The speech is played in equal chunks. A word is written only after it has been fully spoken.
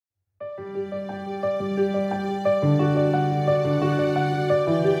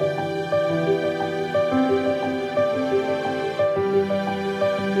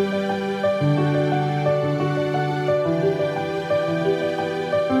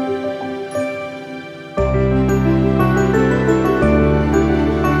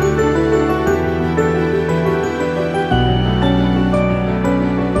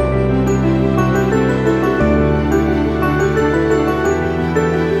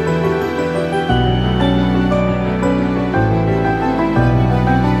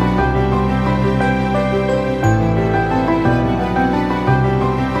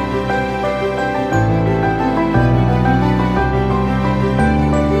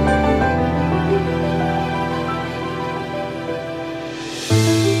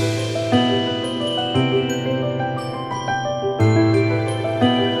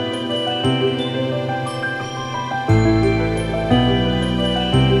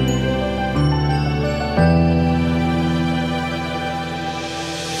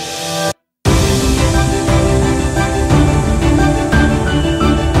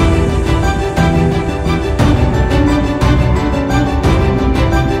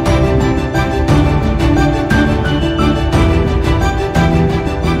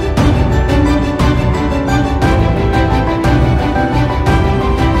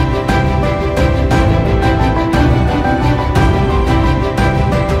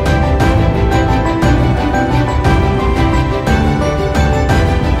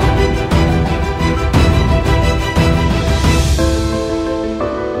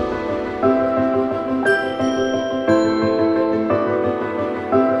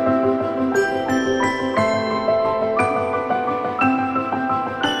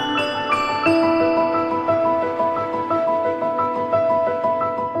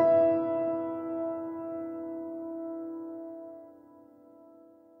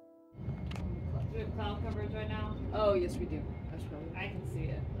Cloud coverage right now? Oh, yes, we do. That's probably. I can see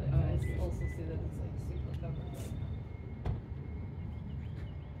it, but I also see that it's like super covered.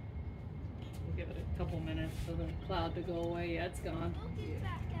 We'll give it a couple minutes for the cloud to go away. Yeah, it's gone. We'll get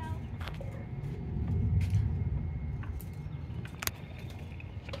back out.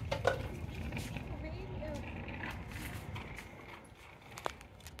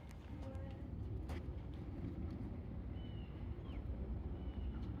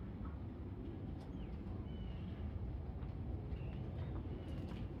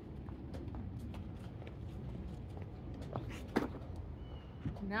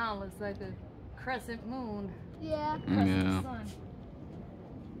 Now it looks like a crescent moon. Yeah. Crescent sun.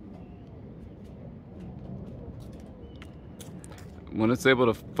 When it's able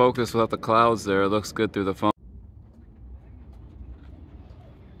to focus without the clouds there, it looks good through the phone.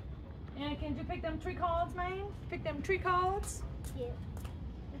 And can you pick them tree cards, man? Pick them tree cards? Yeah.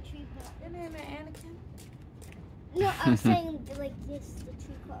 The tree card. Your name is Anakin? No, I'm saying like this, the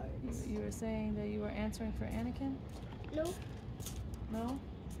tree cards. You were saying that you were answering for Anakin? No. No?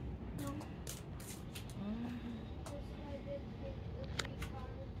 No.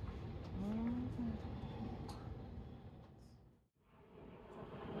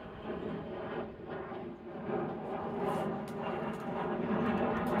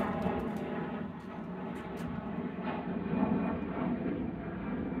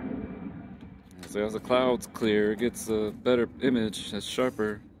 So as the clouds clear, it gets a better image, it's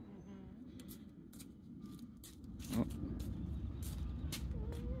sharper. Oh.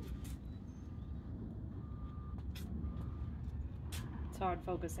 It's hard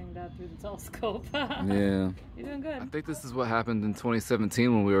focusing that through the telescope. Yeah. You're doing good. I think this is what happened in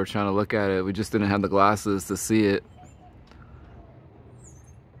 2017 when we were trying to look at it. We just didn't have the glasses to see it.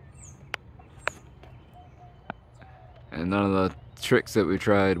 And none of the tricks that we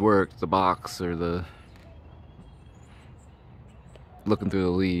tried worked, the box or the looking through the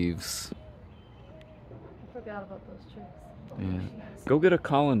leaves. I forgot about those tricks. Yeah. Go get a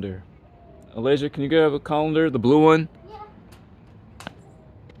colander. Elijah, can you grab a colander, the blue one? Yeah.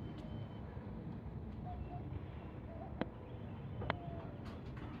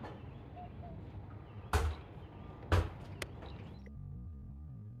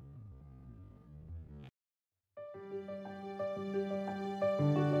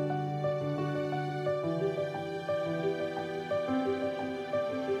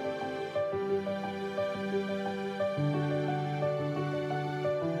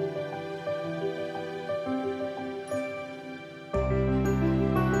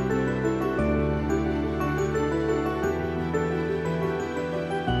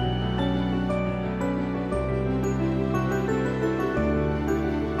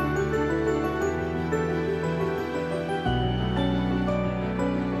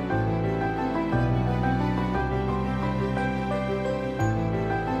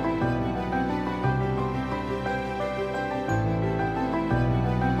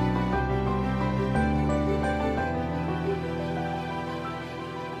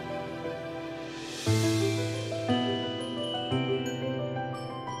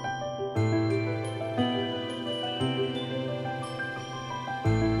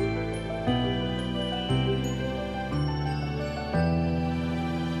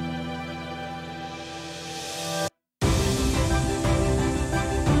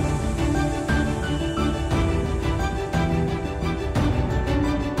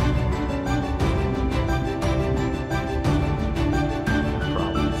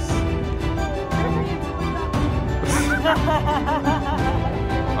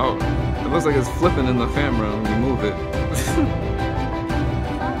 Oh, it looks like it's flipping in the camera when you move it.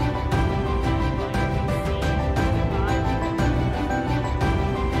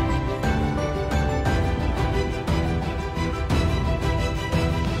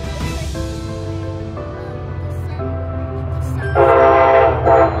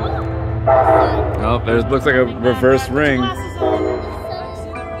 Oh, there looks like a reverse ring.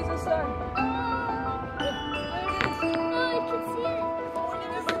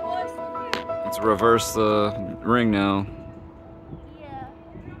 It's a reverse ring now. Yeah.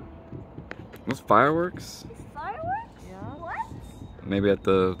 Those fireworks? Fireworks? Yeah. What? Maybe at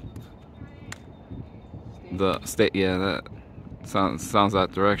the state. Yeah, that sounds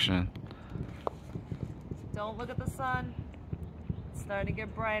that direction. Don't look at the sun. It's starting to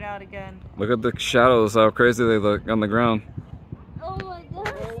get bright out again. Look at the shadows, how crazy they look on the ground. Oh my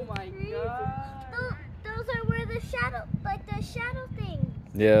god. Oh my god. Those are where the shadow, like the shadow things.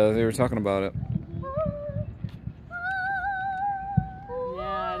 Yeah, they were talking about it.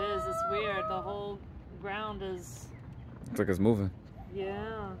 Yeah, it is. It's weird. The whole ground is. Looks like it's moving.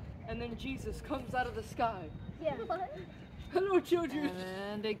 Yeah. And then Jesus comes out of the sky. Yeah. What? Hello, children.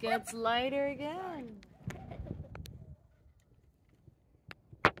 And it gets lighter again.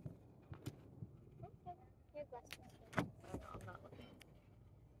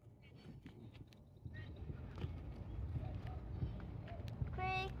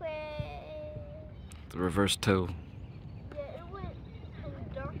 The reverse toe. Yeah, it went from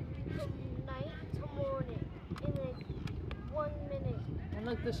dark to night to morning in like 1 minute. And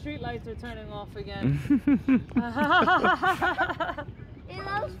look, the street lights are turning off again. Yeah,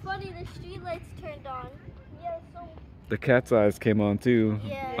 that was funny. The street lights turned on. Yeah, so. The cat's eyes came on too.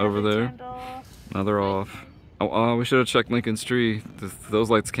 Yeah. Over there. Turned off. Now they're off. Oh, we should have checked Lincoln's tree. Those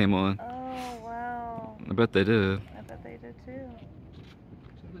lights came on. Oh, wow. I bet they did. I bet they did too.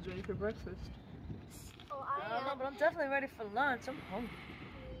 Who's ready for breakfast? Oh, I don't know, but I'm definitely ready for lunch. I'm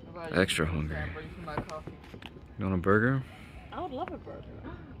hungry. Extra hungry. I'm ready for my coffee. You want a burger? I would love a burger.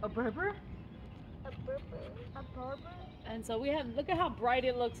 A burger? A burger. A burger? And so we have, look at how bright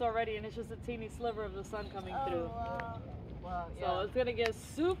it looks already, and it's just a teeny sliver of the sun coming through. Wow. Wow, So yeah. it's gonna get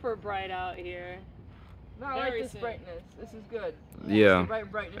super bright out here. No, I like very this soon. brightness. This is good. Yeah. It's the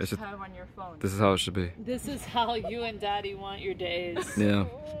right brightness It's to just- have on your phone. This is how it should be. This is how you and Daddy want your days. Yeah.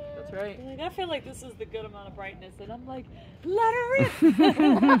 That's right. Like, I feel like this is the good amount of brightness, and I'm like, let her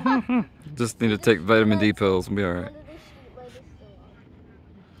rip. Just need to take vitamin D pills and be alright. One of